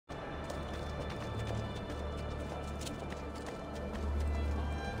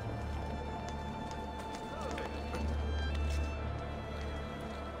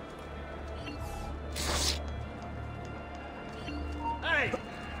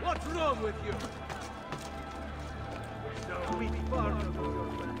come with you. So we far from your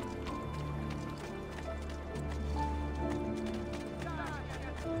friend.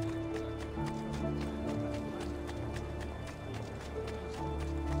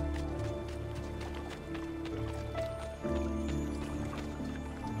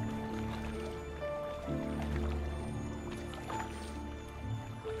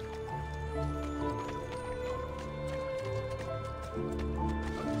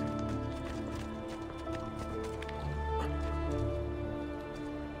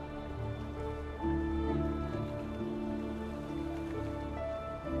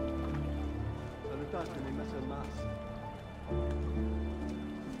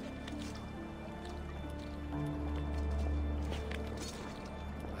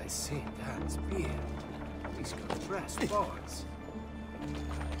 I see Dan's beard. He's got brass boards.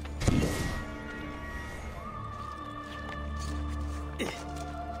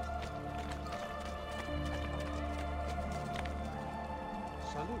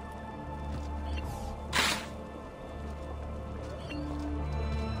 Salute.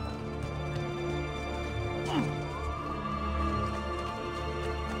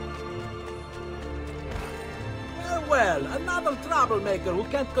 Well, another troublemaker who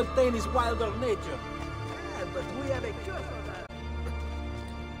can't contain his wilder nature. Yeah, but we have a cure for that.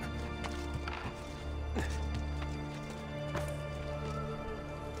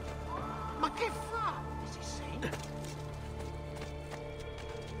 Ma che fa? Is he sane?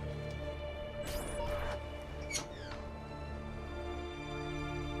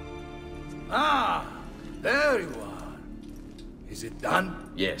 Ah, there you are. Is it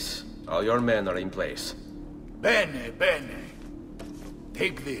done? Yes, all your men are in place. Bene, bene.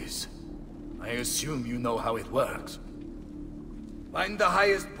 Take this. I assume you know how it works. Find the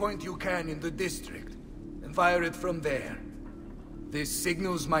highest point you can in the district, and fire it from there. This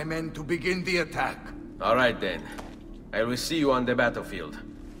signals my men to begin the attack. All right then. I will see you on the battlefield.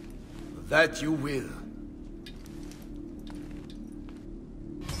 That you will.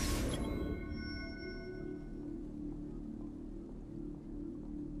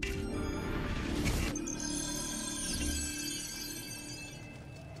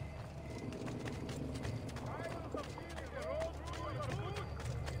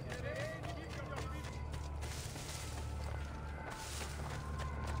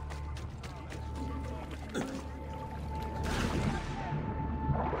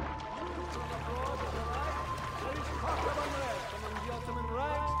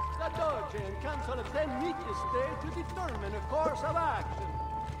 Council of 10 meet this day to determine a course of action.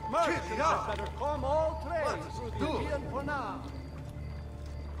 Merchants had better come all trades through the Aegean for now.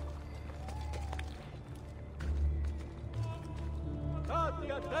 Stati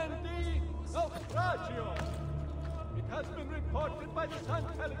attenti, naufragio! It has been reported by the San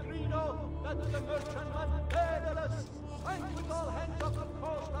Pellegrino that the merchantman Daedalus sank with all hands off the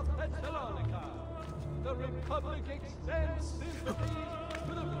coast of Thessalonica. The Republic extends sympathy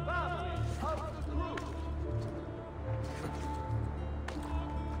to the families of the crew.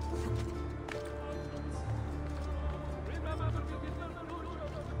 Remember to give the Lucio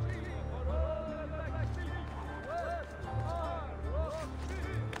of the Chile for all the activities.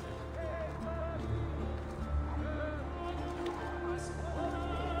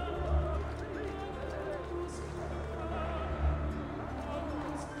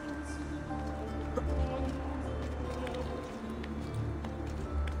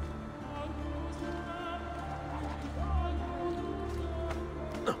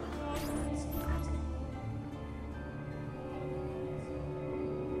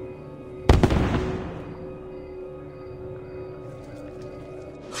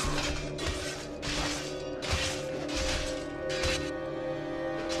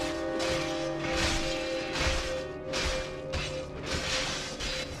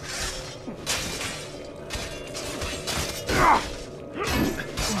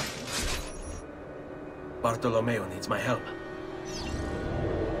 Bartolomeo needs my help.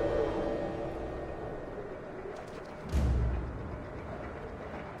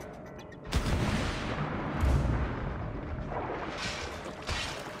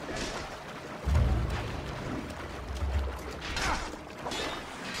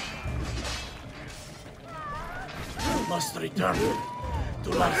 Must return to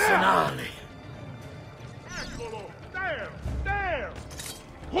l'Arsenale. There! There!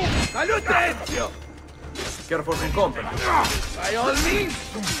 Salute, Ezio! Careful in company. By all means!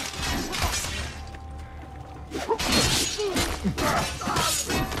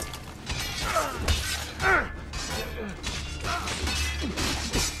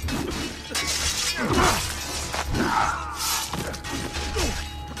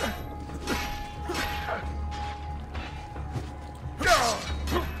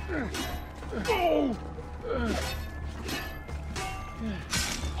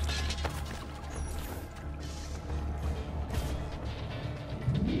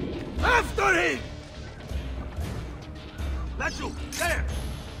 After him! Lachu, there!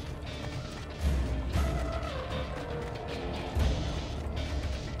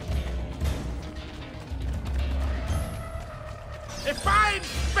 A fine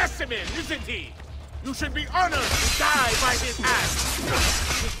specimen, isn't he? You should be honored to die by his hand.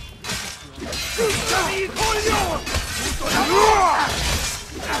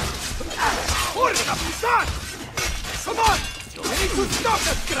 Come on! You need to stop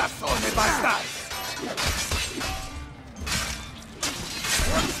that grassone, bastard!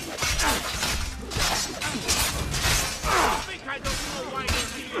 I think I don't know why you're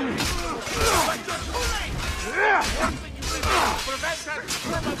here. But you're too late! Something you will do to prevent us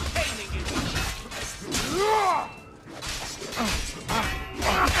from obtaining it.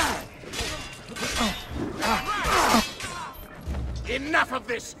 Enough of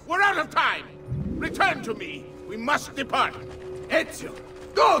this! We're out of time! Return to me! We must depart! Ezio,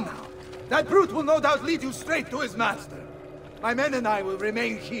 go now! That brute will no doubt lead you straight to his master. My men and I will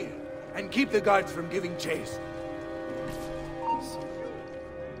remain here, and keep the guards from giving chase.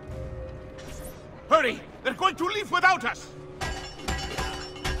 Hurry! They're going to leave without us!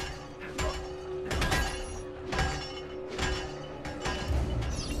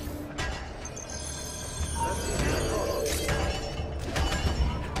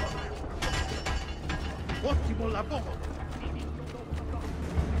 Ottimo lavoro!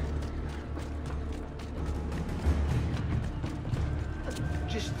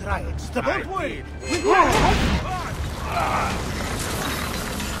 Just try it. Stop I it. did.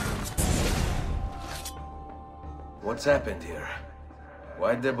 What's happened here?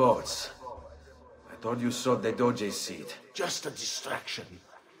 Why the boats? I thought you saw the Doge's seat. Just a distraction.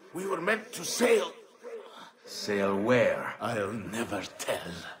 We were meant to sail. Sail where? I'll never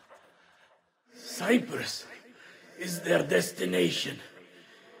tell. Cyprus is their destination.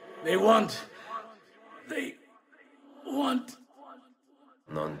 They want...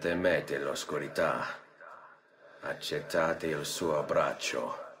 Non temete l'oscurità. Accettate il suo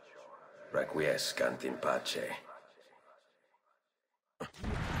abbraccio. Requiescant in pace.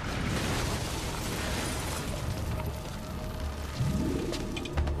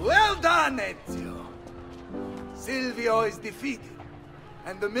 Well done, Ezio. Silvio is defeated,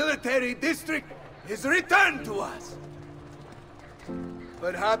 and the military district is returned to us.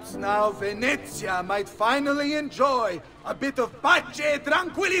 Perhaps now Venezia might finally enjoy a bit of pace e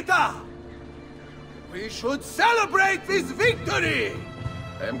tranquillità. We should celebrate this victory!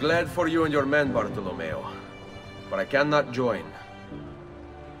 I am glad for you and your men, Bartolomeo. But I cannot join.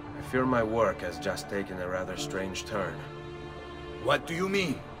 I fear my work has just taken a rather strange turn. What do you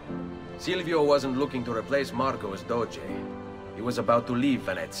mean? Silvio wasn't looking to replace Marco as Doge. He was about to leave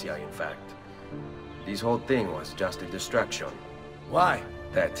Venezia, in fact. This whole thing was just a distraction. Why?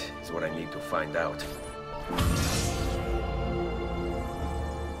 That is what I need to find out.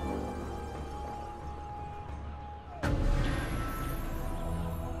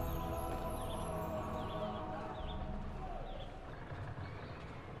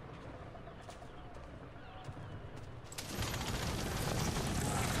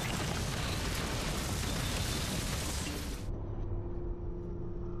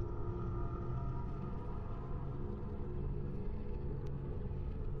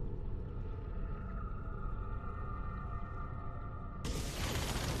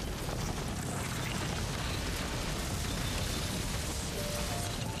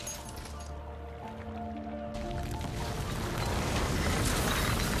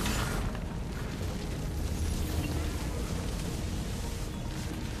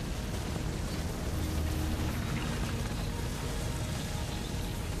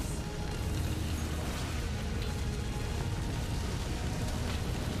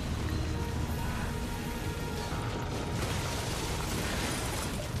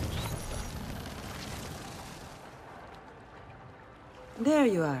 There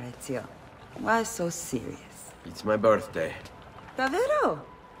you are, Ezio. Why so serious? It's my birthday. Davvero?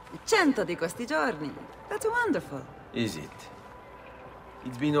 100 di questi giorni. That's wonderful. Is it?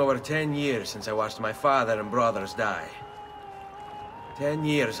 It's been over 10 years since I watched my father and brothers die. 10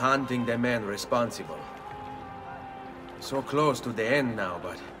 years hunting the men responsible. So close to the end now,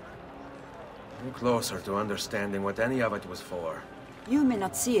 but... no closer to understanding what any of it was for. You may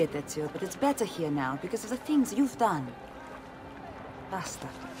not see it, Ezio, but it's better here now because of the things you've done. Basta.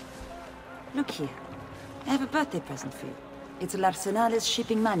 Look here. I have a birthday present for you. It's l'Arsenale's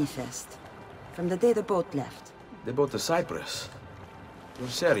shipping manifest. From the day the boat left. The boat to Cyprus? You're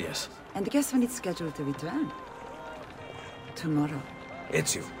serious? And guess when it's scheduled to return? Tomorrow.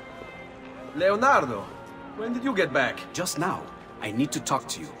 Ezio, Leonardo! When did you get back? just now. I need to talk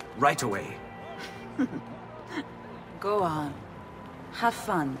to you, right away. Go on. Have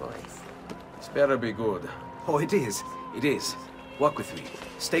fun, boys. This better be good. Oh, it is. It is. Walk with me.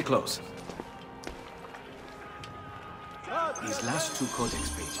 Stay close. These last 2 codex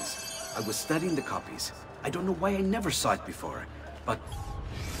pages. I was studying the copies. I don't know why I never saw it before, but...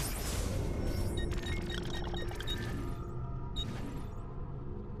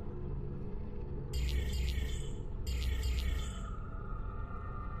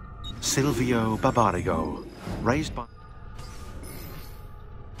 Silvio Barbarigo, raised by...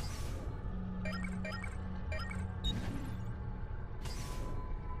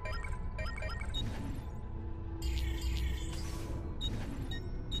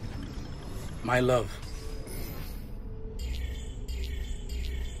 My love.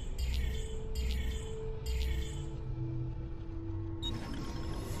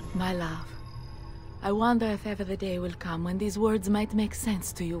 My love, I wonder if ever the day will come when these words might make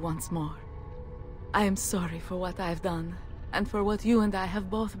sense to you once more. I am sorry for what I have done, and for what you and I have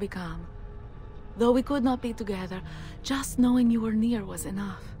both become. Though we could not be together, just knowing you were near was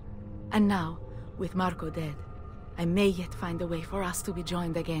enough. And now, with Marco dead, I may yet find a way for us to be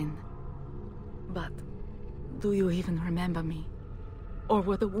joined again. But, do you even remember me? Or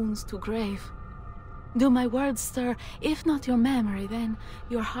were the wounds too grave? Do my words stir, if not your memory, then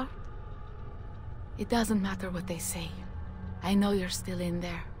your heart? It doesn't matter what they say. I know you're still in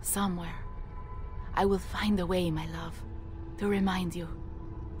there, somewhere. I will find a way, my love, to remind you,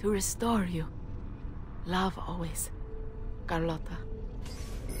 to restore you. Love always, Carlotta.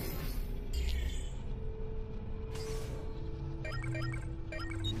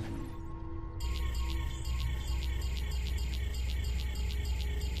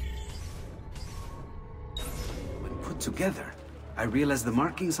 Together, I realize the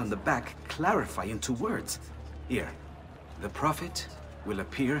markings on the back clarify into words. Here, the Prophet will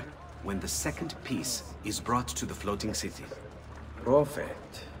appear when the second piece is brought to the floating city. Prophet.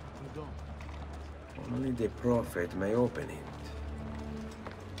 Only the Prophet may open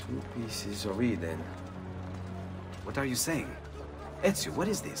it. 2 pieces of Eden. What are you saying? Ezio, what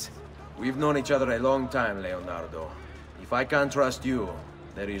is this? We've known each other a long time, Leonardo. If I can't trust you,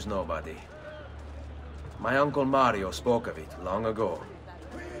 there is nobody. My uncle Mario spoke of it long ago.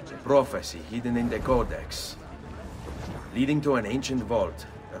 A prophecy hidden in the Codex, leading to an ancient vault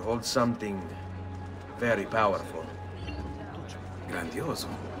that holds something very powerful. Grandioso.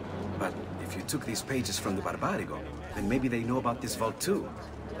 But if you took these pages from the Barbarigo, then maybe they know about this vault too.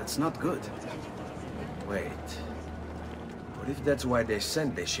 That's not good. Wait. What if that's why they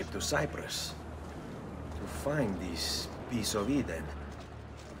sent the ship to Cyprus? To find this piece of Eden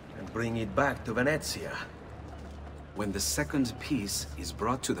and bring it back to Venezia. When the second piece is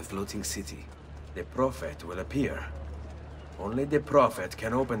brought to the floating city, the Prophet will appear. Only the Prophet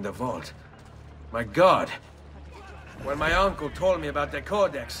can open the vault. My God! When my uncle told me about the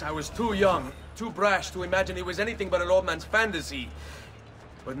Codex, I was too young, too brash to imagine it was anything but an old man's fantasy.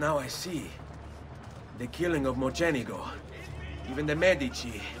 But now I see. The killing of Mocenigo, even the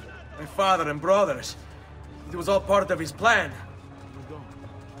Medici, my father and brothers. It was all part of his plan.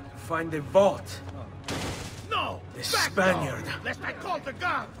 Find the vault. No! The Spaniard. Lest I call the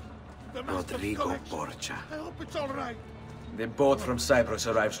guard! The master of Rodrigo Codex. Borgia. I hope it's all right. The boat from Cyprus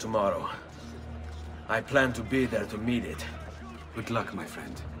arrives tomorrow. I plan to be there to meet it. Good luck, my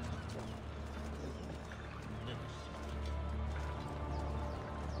friend.